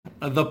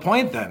the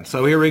point then.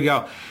 So here we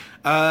go.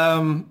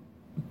 I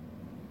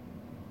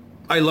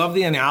love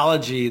the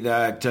analogy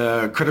that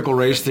critical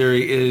race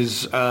theory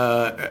is,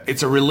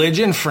 it's a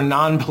religion for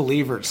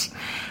non-believers,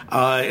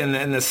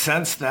 in the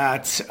sense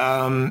that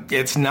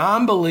it's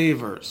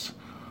non-believers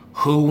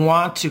who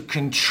want to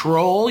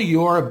control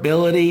your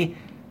ability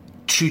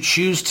to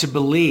choose to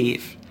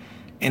believe.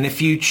 And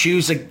if you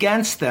choose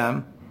against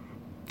them,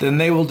 then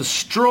they will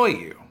destroy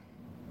you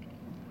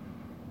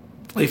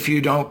if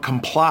you don't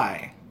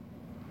comply.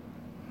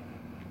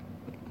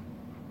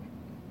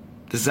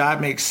 Does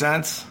that make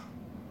sense?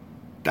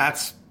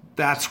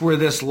 That's where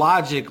this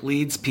logic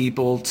leads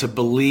people to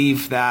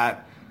believe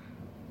that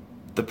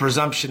the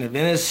presumption of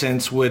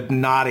innocence would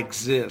not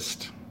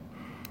exist.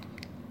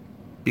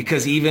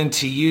 Because even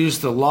to use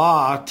the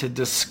law to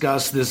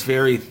discuss this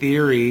very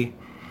theory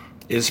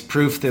is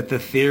proof that the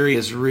theory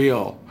is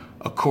real,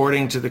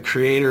 according to the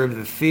creator of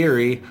the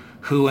theory,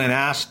 who, when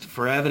asked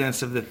for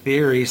evidence of the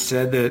theory,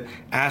 said that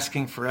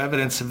asking for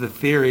evidence of the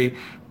theory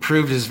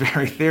proved his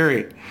very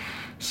theory.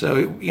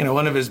 So,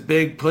 one of his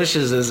big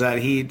pushes is that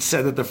he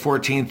said that the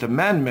 14th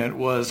Amendment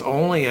was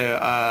only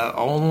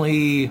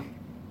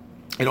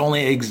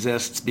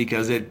exists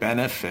because it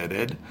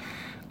benefited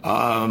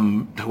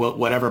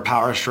whatever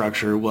power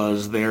structure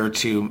was there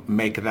to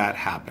make that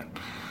happen.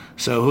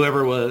 So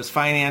whoever was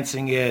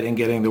financing it and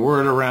getting the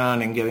word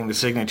around and getting the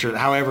signature,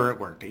 however it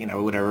worked,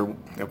 whatever.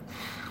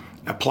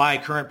 Apply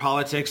current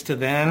politics to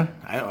then,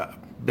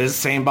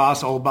 same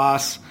boss, old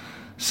boss.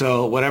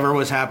 So whatever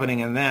was happening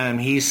in them,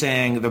 he's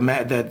saying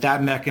that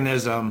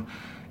mechanism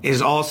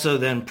is also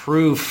then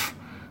proof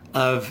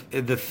of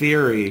the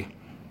theory.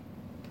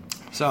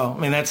 So,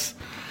 that's,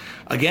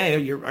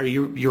 again,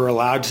 you're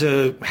allowed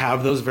to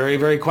have those very,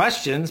 very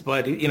questions.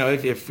 But,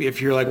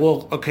 if you're like,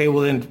 well, okay,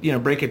 well then,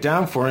 break it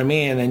down for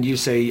me. And then you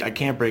say, I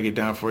can't break it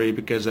down for you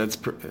because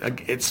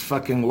it's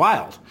fucking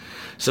wild.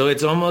 So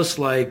it's almost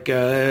like,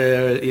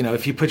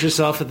 if you put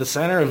yourself at the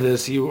center of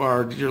this,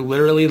 you're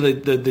literally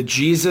the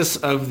Jesus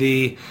of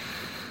the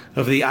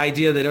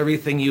idea that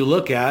everything you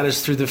look at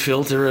is through the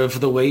filter of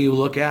the way you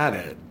look at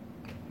it.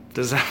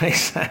 Does that make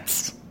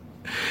sense?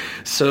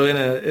 So in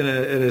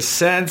a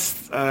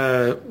sense,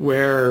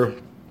 where,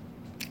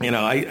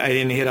 I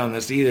didn't hit on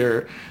this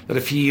either, but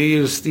if you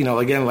use,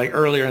 again, like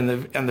earlier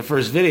in the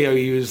first video,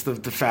 you used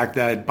the fact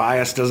that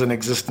bias doesn't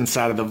exist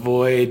inside of the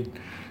void.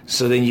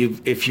 So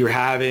then if you're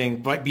having,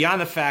 but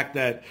beyond the fact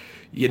that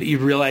you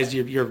realize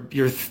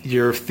your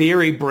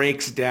theory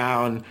breaks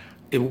down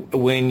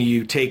when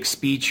you take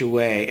speech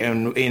away,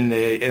 and in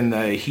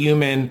the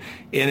human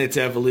in its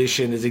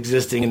evolution is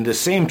existing in the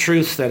same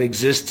truths that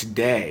exist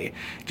today,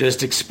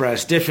 just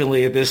expressed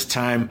differently at this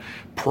time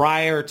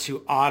prior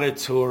to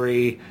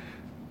auditory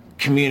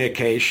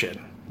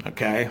communication.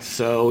 Okay,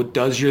 so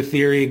does your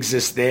theory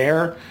exist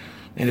there?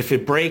 And if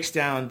it breaks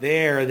down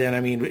there,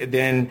 then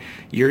then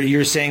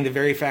you're saying the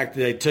very fact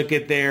that I took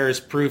it there is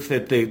proof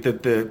that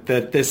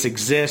that this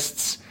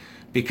exists,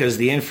 because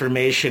the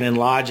information and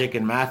logic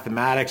and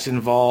mathematics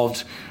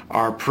involved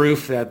are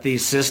proof that the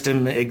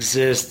system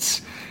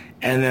exists.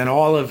 And then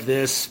all of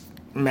this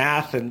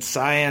math and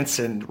science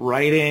and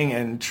writing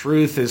and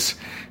truth is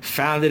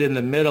founded in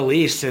the Middle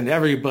East, and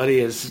everybody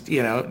is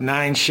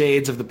 9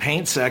 shades of the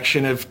paint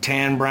section of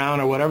tan,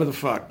 brown, or whatever the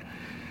fuck.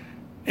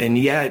 And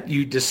yet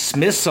you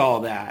dismiss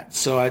all that.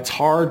 So it's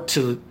hard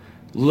to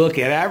look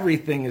at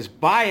everything as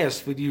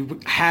biased when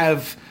you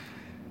have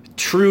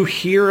true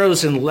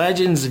heroes and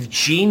legends of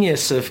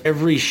genius of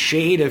every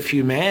shade of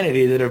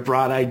humanity that have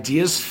brought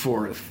ideas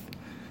forth.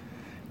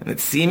 And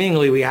it's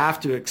seemingly we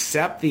have to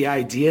accept the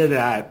idea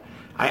that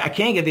I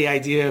can't get the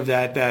idea of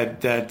that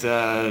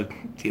the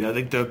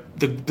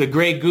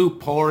gray goop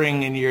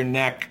pouring in your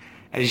neck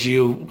as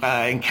you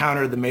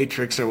encounter the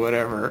Matrix or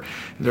whatever.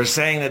 They're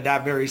saying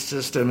that very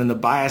system and the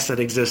bias that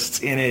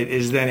exists in it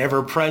is then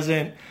ever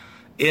present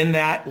in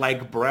that,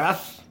 like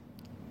breath.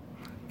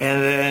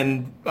 And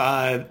then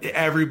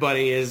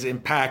everybody is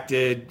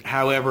impacted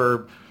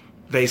however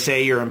they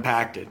say you're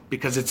impacted,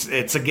 because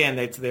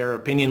it's their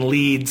opinion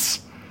leads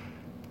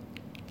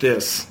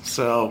this.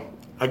 So,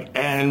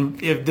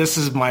 and if this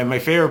is my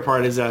favorite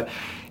part is that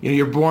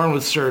you're born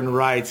with certain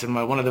rights, and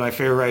one of my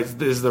favorite rights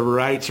is the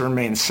right to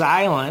remain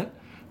silent.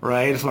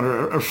 Right, it's one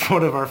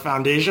of our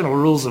foundational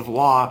rules of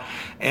law,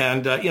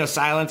 and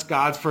silence,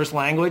 God's first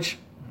language.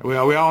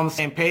 Are we all on the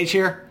same page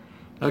here?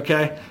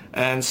 Okay,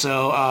 and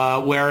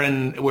so where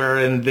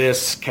in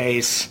this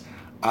case,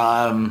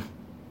 in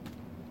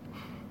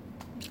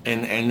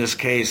this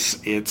case,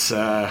 it's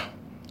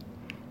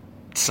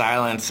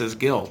silence is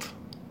guilt.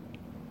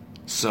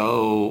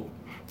 So,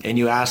 and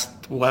you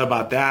asked, what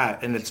about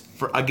that? And it's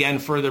again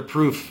further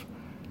proof.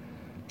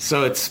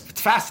 So it's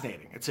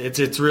fascinating.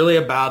 It's really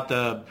about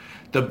the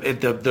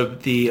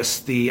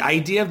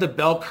idea of the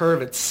bell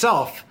curve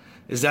itself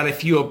is that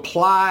if you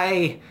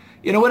apply,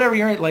 whatever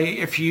you're like,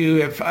 if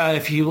you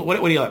what do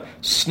you like?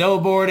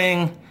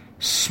 Snowboarding,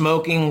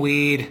 smoking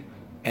weed,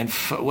 and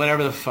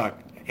whatever the fuck,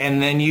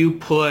 and then you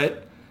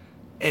put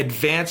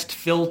advanced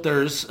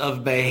filters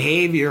of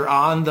behavior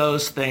on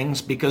those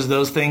things because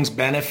those things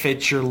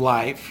benefit your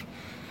life.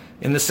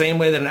 In the same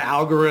way that an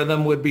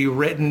algorithm would be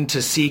written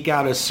to seek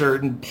out a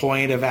certain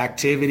point of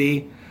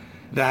activity,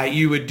 that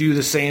you would do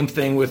the same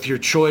thing with your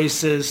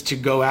choices to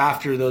go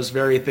after those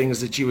very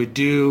things that you would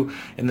do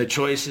and the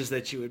choices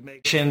that you would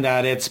make.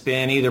 That it's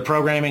been either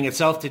programming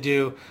itself to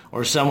do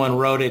or someone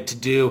wrote it to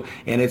do.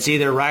 And it's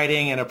either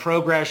writing in a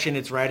progression,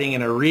 it's writing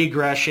in a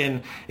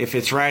regression. If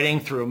it's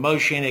writing through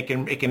emotion, it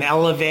can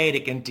elevate,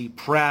 it can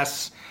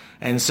depress.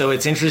 And so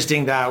it's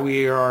interesting that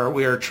we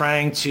are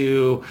trying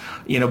to,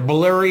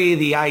 blurry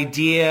the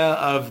idea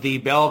of the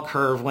bell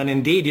curve when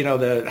indeed,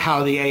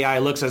 how the AI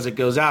looks as it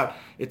goes out.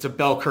 It's a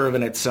bell curve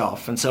in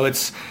itself. And so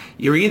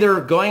you're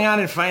either going out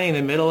and finding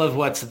the middle of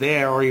what's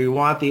there, or you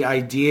want the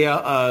idea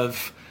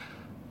of,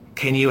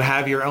 can you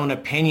have your own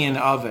opinion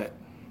of it?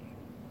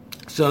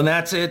 So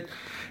that's it.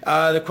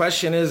 The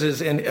question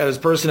is as a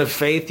person of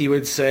faith, you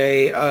would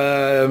say,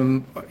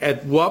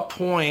 at what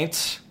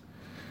point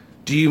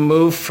do you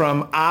move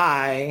from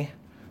I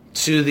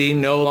to the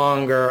no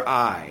longer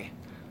I?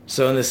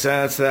 So in the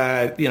sense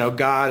that,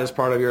 God is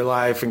part of your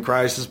life and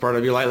Christ is part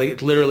of your life,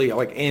 like literally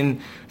like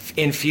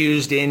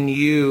infused in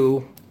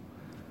you,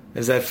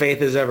 is that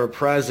faith is ever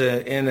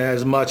present in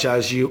as much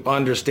as you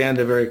understand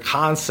the very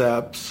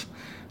concepts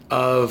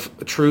of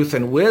truth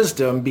and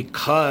wisdom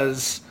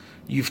because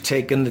you've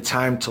taken the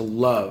time to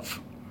love.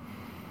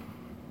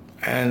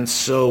 And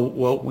so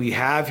what we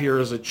have here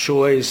is a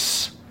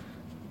choice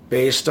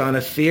based on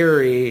a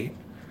theory,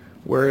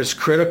 whereas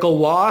critical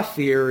law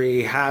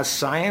theory has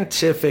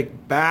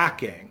scientific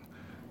backing.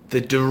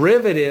 The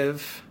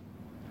derivative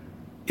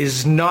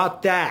is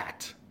not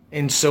that.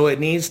 And so it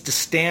needs to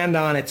stand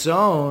on its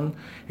own.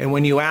 And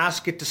when you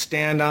ask it to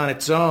stand on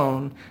its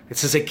own, it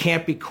says it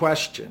can't be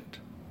questioned.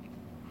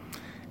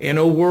 In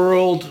a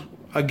world,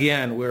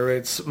 again, where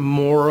it's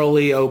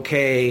morally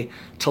okay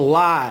to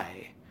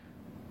lie,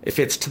 if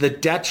it's to the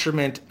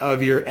detriment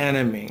of your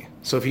enemy.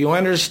 So if you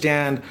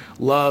understand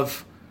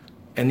love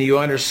and you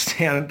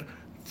understand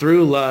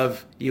through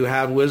love, you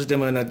have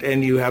wisdom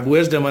and you have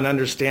wisdom and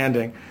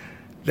understanding,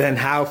 then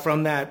how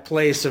from that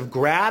place of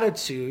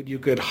gratitude you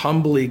could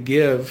humbly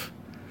give,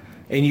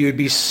 and you would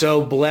be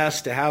so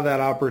blessed to have that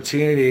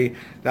opportunity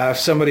that if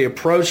somebody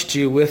approached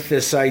you with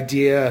this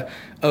idea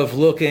of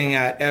looking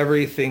at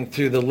everything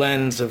through the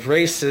lens of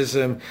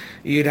racism,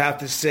 you'd have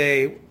to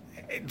say,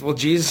 well,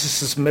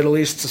 Jesus is Middle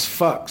East as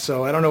fuck,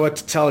 so I don't know what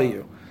to tell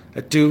you.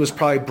 That dude was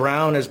probably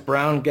brown as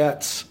brown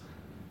gets.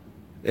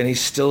 And he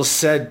still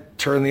said,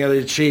 turn the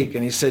other cheek.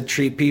 And he said,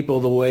 treat people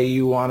the way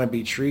you want to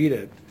be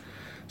treated.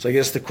 So I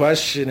guess the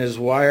question is,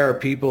 why are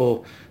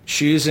people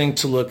choosing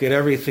to look at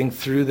everything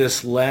through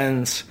this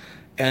lens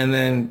and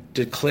then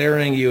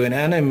declaring you an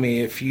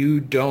enemy if you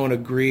don't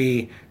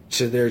agree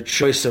to their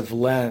choice of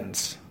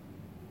lens?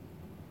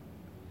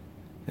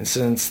 And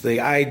since the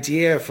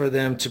idea for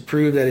them to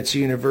prove that it's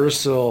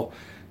universal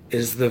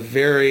is the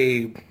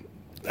very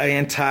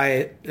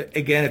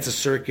again, it's a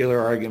circular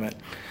argument.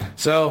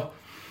 So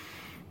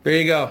there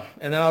you go.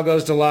 And that all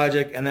goes to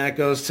logic, and that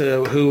goes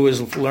to who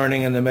was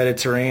learning in the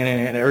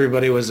Mediterranean, and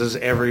everybody was as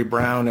every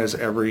brown as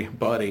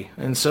everybody.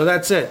 And so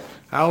that's it.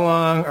 How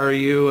long are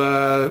you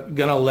going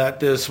to let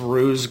this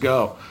ruse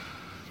go?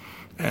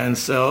 And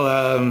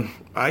so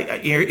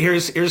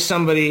here's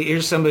somebody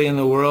in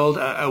the world,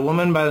 a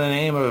woman by the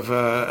name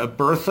of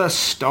Bertha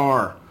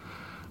Starr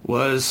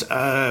was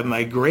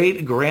my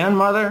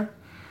great-grandmother.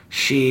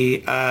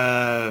 She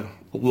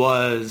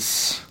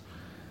was,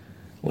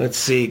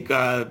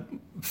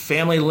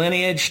 family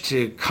lineage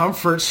to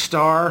Comfort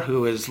Starr,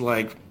 who is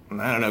like,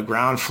 I don't know,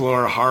 ground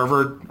floor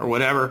Harvard or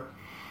whatever.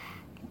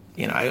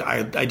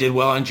 I did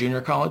well in junior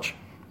college.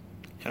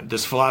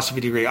 This philosophy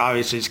degree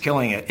obviously is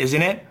killing it,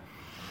 isn't it?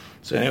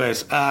 So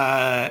anyways,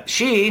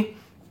 she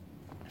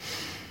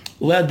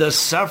led the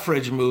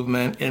suffrage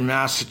movement in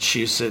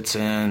Massachusetts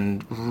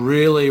and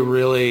really,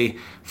 really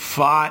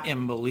fought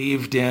and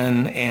believed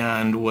in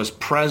and was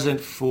present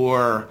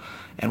for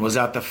and was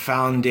at the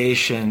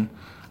foundation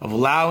of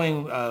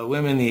allowing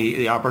women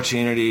the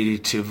opportunity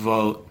to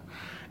vote,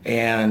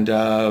 and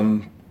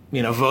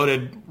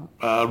voted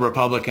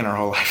Republican her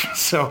whole life.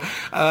 So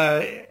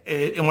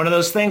in one of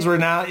those things where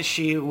now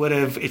she would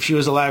have, if she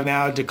was alive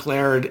now,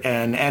 declared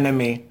an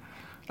enemy,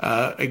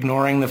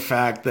 ignoring the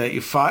fact that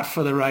you fought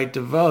for the right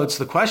to vote.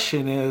 So the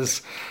question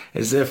is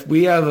if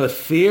we have a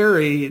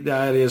theory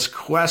that is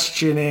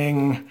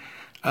questioning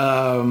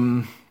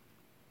the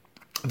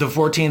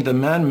 14th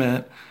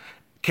Amendment,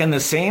 can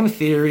the same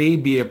theory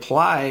be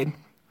applied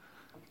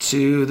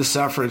to the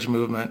suffrage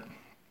movement?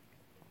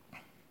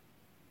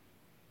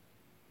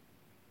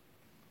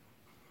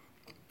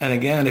 And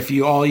again, if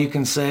all you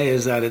can say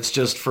is that it's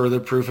just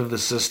further proof of the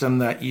system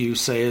that you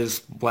say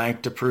is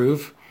blank to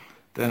prove,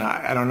 then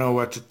I don't know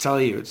what to tell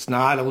you. It's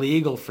not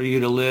illegal for you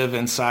to live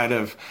inside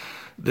of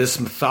this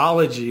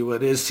mythology.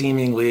 What is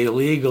seemingly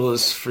illegal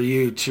is for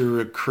you to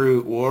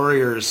recruit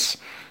warriors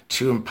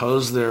to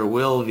impose their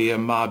will via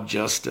mob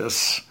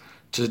justice,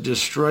 to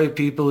destroy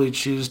people who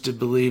choose to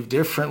believe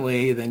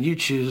differently than you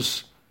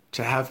choose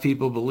to have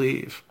people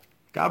believe.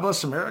 God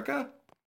bless America.